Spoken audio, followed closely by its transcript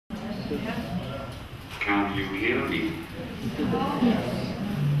Can you hear me?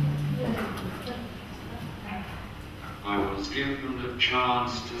 I was given a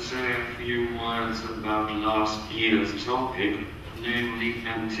chance to say a few words about last year's topic, namely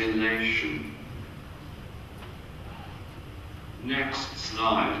ventilation. Next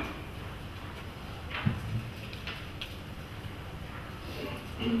slide.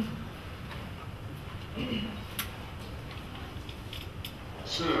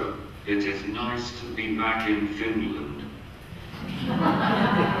 So, it is nice to be back in Finland.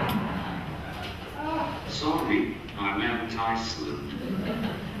 Sorry, I meant Iceland.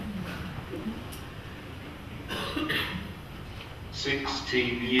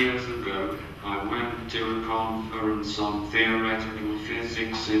 16 years ago, I went to a conference on theoretical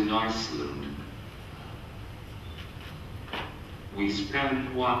physics in Iceland. We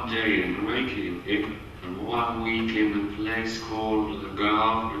spent one day in Reykjavik and 1 week in a place called the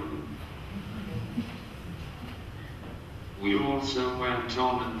Garden. We also went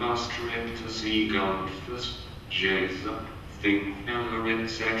on a bus trip to see Guldfoss, Jeppesen, Thingvellir,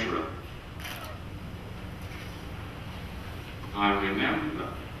 etc. I remember,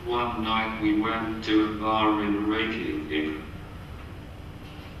 one night we went to a bar in Reykjavik.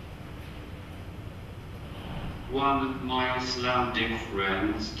 One of my Icelandic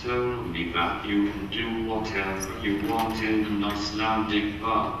friends told me that you can do whatever you want in an Icelandic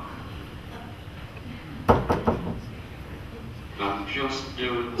bar. But just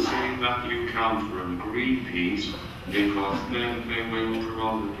don't say that you come from Greenpeace, because then they will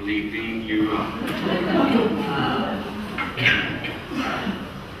probably beat you up.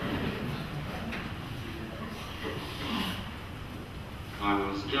 I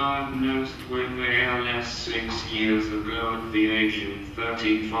was diagnosed with ALS 6 years ago at the age of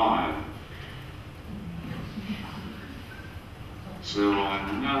 35. So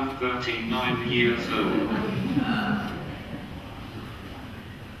I'm now 39 years old.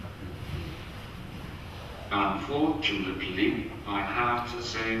 Unfortunately, I have to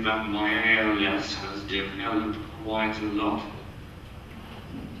say that my ALS has developed quite a lot.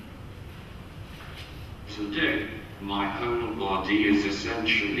 Today, my whole body is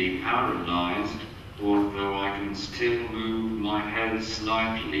essentially paralyzed, although I can still move my head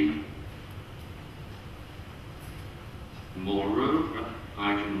slightly. Moreover,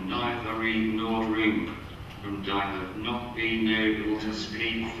 I can neither eat nor drink, and I have not been able to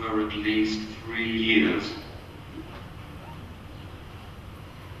speak for at least 3 years.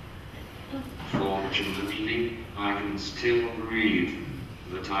 Fortunately, I can still breathe,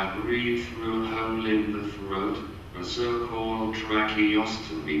 but I breathe through a hole in the throat, a so-called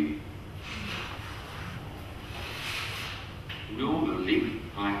tracheostomy. Normally,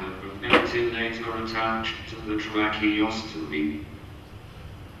 I have a ventilator attached to the tracheostomy.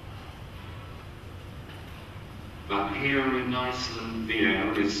 But here in Iceland the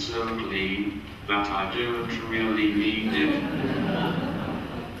air is so clean that I don't really need it.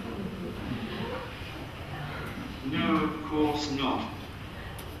 No, of course not.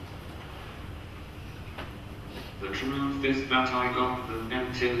 The truth is that I got the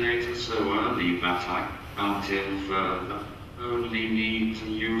ventilator so early that I, until further, only need to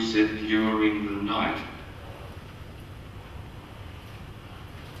use it during the night.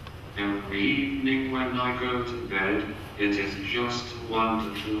 Every evening when I go to bed, it is just a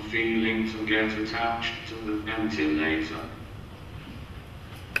wonderful feeling to get attached to the ventilator.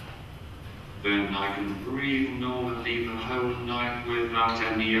 Then I can breathe normally the whole night without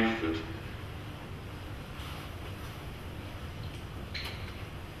any effort.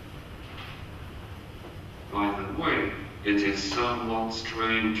 By the way, it is somewhat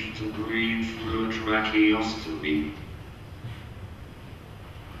strange to breathe through a tracheostomy.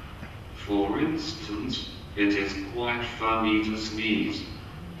 For instance, it is quite funny to sneeze.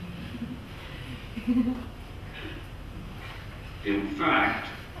 In fact,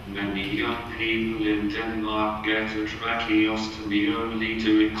 many young people in Denmark get a tracheostomy only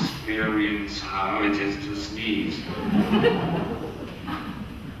to experience how it is to sneeze.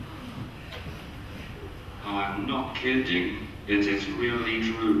 I'm not kidding, it is really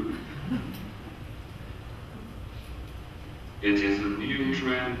true. It is a new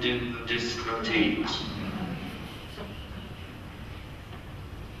trend in the discotheques.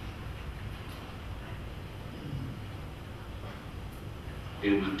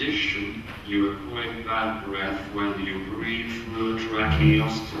 In addition, you acquire bad breath when you breathe through a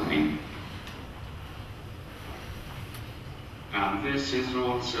tracheostomy. And this is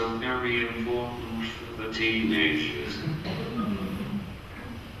also very important for the teenagers.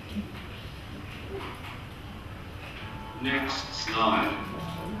 Next slide.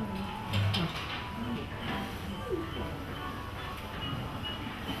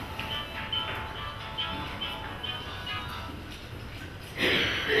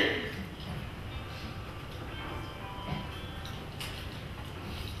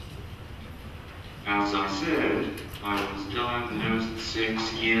 As I said, I was diagnosed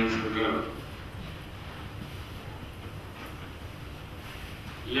 6 years ago.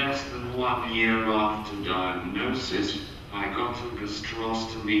 Less than 1 year after diagnosis, I got a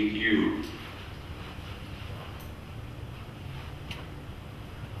gastrostomy tube.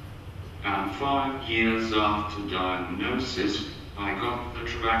 And 5 years after diagnosis, I got the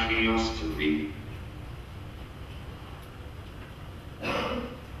tracheostomy.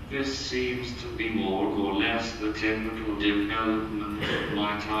 This seems to be more or less the typical development of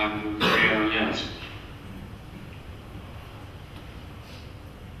my type of ALS.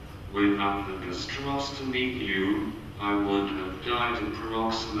 Without the gastrostomy tube, I would have died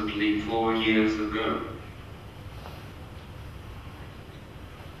approximately 4 years ago.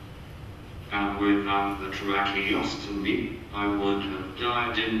 And without the tracheostomy, I would have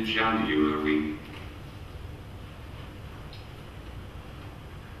died in January.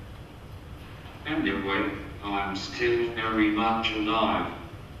 Anyway, I'm still very much alive,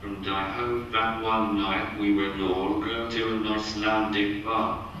 and I hope that one night we will all go to an Icelandic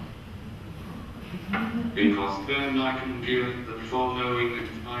bar. Because then I can give the following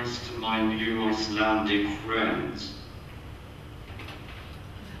advice to my new Icelandic friends.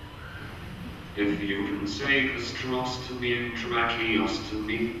 If you can say gastrostomy and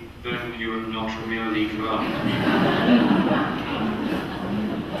tracheostomy, then you are not really drunk.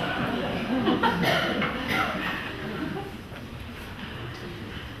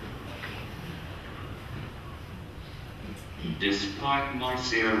 Despite my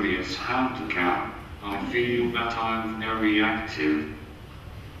serious handicap, I feel that I'm very active.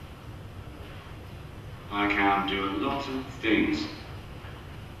 I can do a lot of things.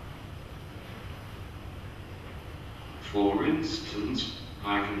 For instance,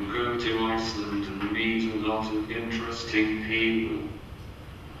 I can go to Iceland and meet a lot of interesting people.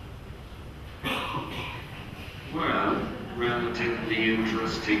 Well, relatively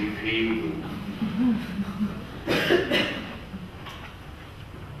interesting people.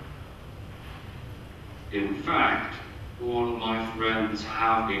 In fact, all my friends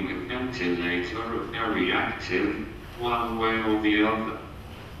having a ventilator are very active, one way or the other.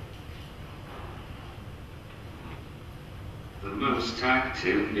 The most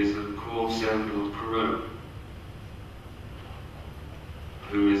active is of course Bergmann,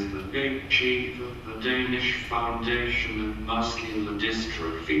 who is the big chief of the Danish Foundation of Muscular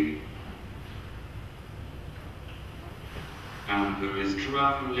Dystrophy, and who is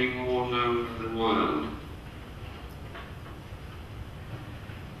traveling all over the world.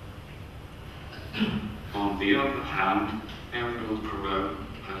 On the other hand, Bergmann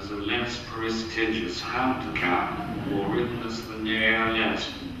has a less prestigious handicap or illness than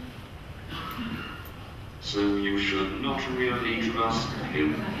ALS. So you should not really trust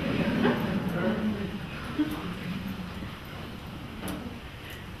him.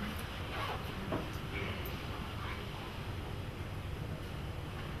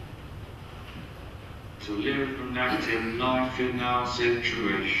 To live an active life in our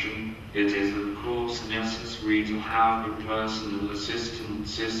situation, it is of course necessary to have a personal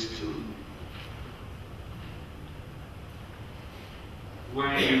assistance system,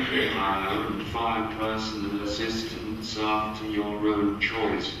 where you can hire and find personal assistants after your own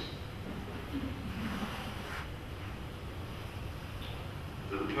choice.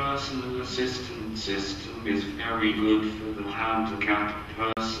 The personal assistance system is very good for the handicapped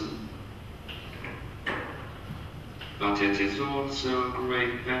person, but it is also a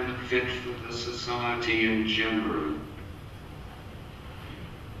great benefit for the society in general.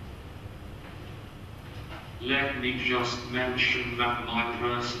 Let me just mention that my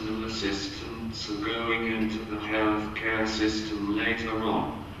personal assistants are going into the healthcare system later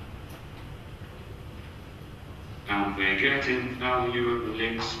on, and they get invaluable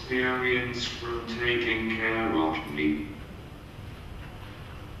experience from taking care of me.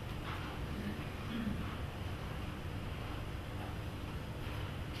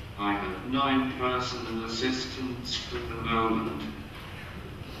 I have 9 personal assistants for the moment.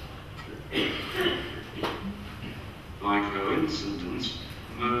 By coincidence,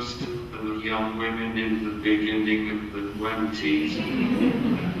 most of them are young women in the beginning of the 20s.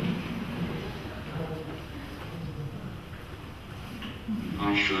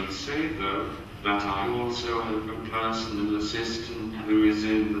 I should say, though, that I also have a personal assistant who is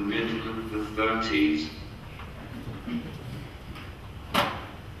in the middle of the 30s.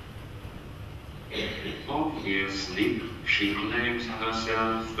 Obviously, she claims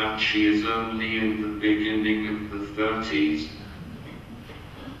herself that she is only in the beginning of the 30s.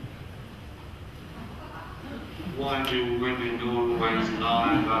 Why do women always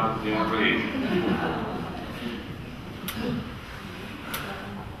lie about their age?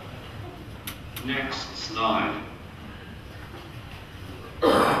 Next slide.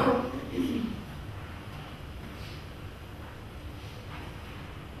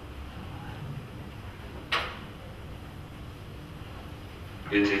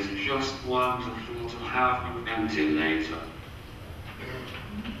 It is just wonderful to have a ventilator.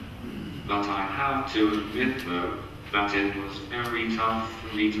 But I have to admit though, that it was very tough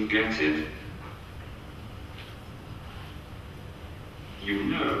for me to get it. You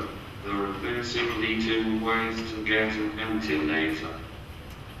know, there are basically two ways to get a ventilator.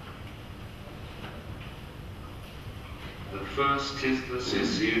 The first is the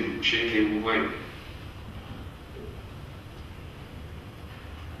Sicilian chicken way.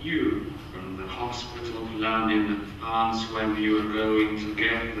 You and the hospital plan in advance when you are going to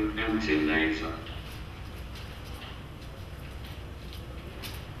get the ventilator.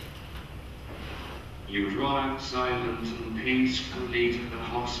 You drive silent and peacefully to the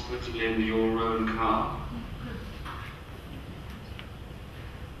hospital in your own car.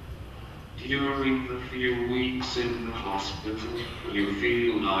 During the few weeks in the hospital, you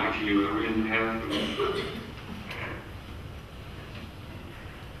feel like you are in heaven.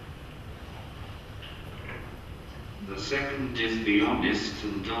 The second is the honest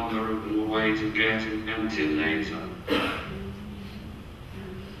and honorable way to get a ventilator.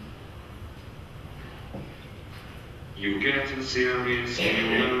 You get a serious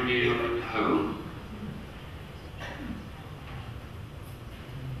pneumonia at home.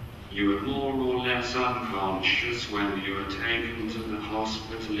 You are more or less unconscious when you are taken to the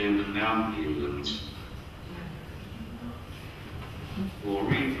hospital in an ambulance. Or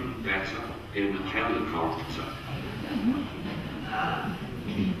even better, in a helicopter.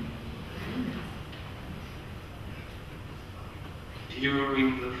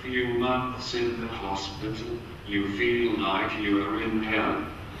 During the few months in the hospital, you feel like you are in hell.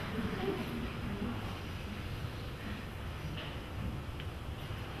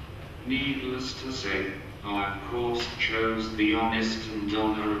 Needless to say, I of course chose the honest and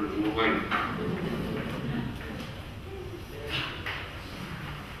honorable way.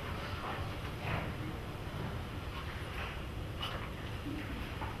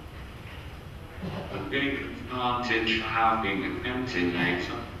 A big advantage of having a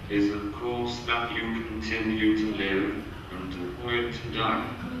ventilator is of course that you continue to live and avoid to die.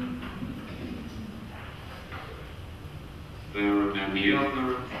 There are many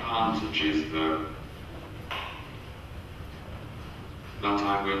other advantages though, but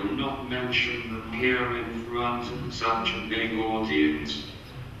I will not mention them here in front of such a big audience,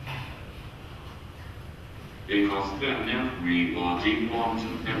 because then everybody wants a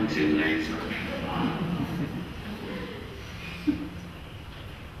ventilator.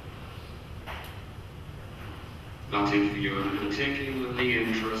 But if you're particularly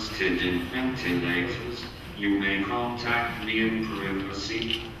interested in ventilators, you may contact me in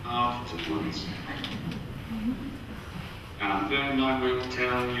privacy afterwards. And then I will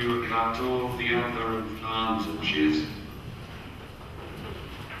tell you about all the other advantages.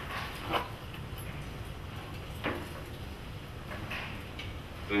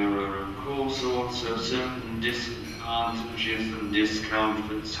 There are of course also certain disadvantages and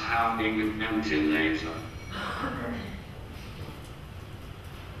discomforts having a ventilator.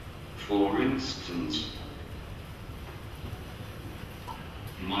 For instance,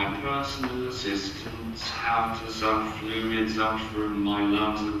 my personal assistants have to suck fluids up from my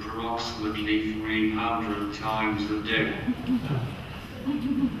lungs approximately 300 times a day.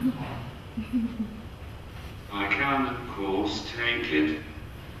 I can of course take it.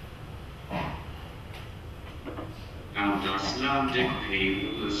 And Icelandic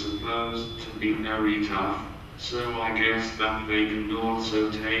people are supposed to be very tough, so I guess that they can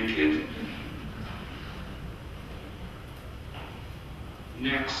also take it.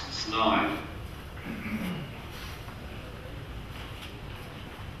 Next slide.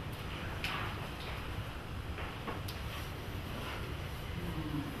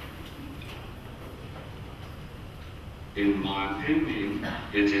 In my opinion,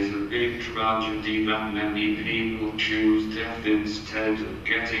 it is a big tragedy that many people choose death instead of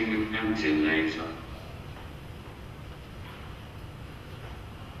getting a ventilator.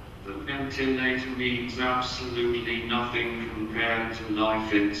 The ventilator means absolutely nothing compared to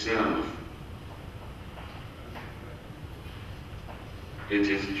life itself. It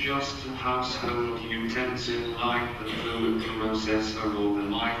is just a household utensil like the food processor or the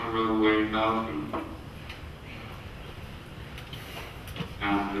microwave oven.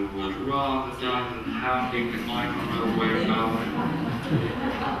 And and who would rather die than having a microwave oven.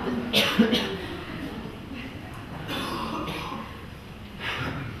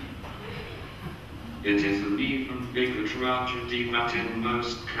 It is an even bigger tragedy that in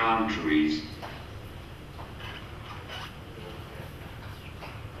most countries,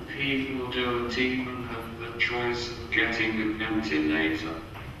 people don't even have the choice of getting a ventilator.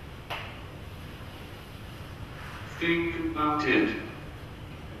 Think about it.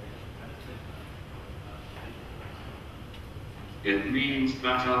 It means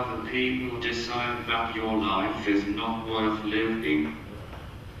that other people decide that your life is not worth living.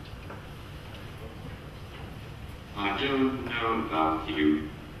 I don't know about you,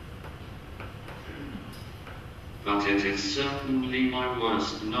 but it is certainly my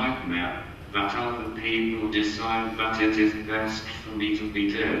worst nightmare that other people decide that it is best for me to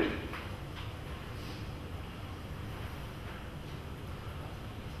be dead.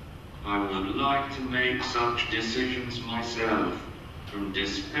 I would like to make such decisions myself, and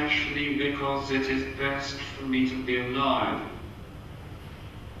especially because it is best for me to be alive.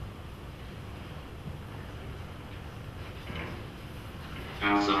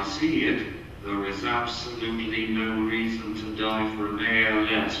 As I see it, there is absolutely no reason to die from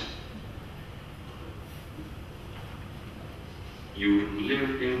ALS. You can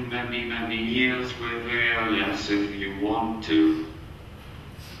live in many, many years with ALS if you want to.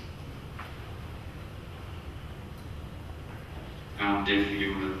 And if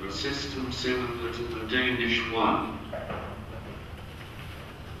you have a system similar to the Danish one.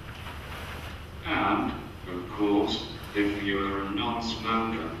 And, of course, if you are a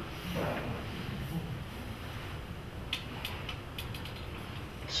non-smoker.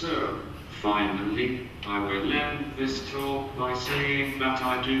 So, finally, I will end this talk by saying that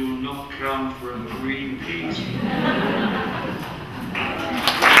I do not come from Greenpeace.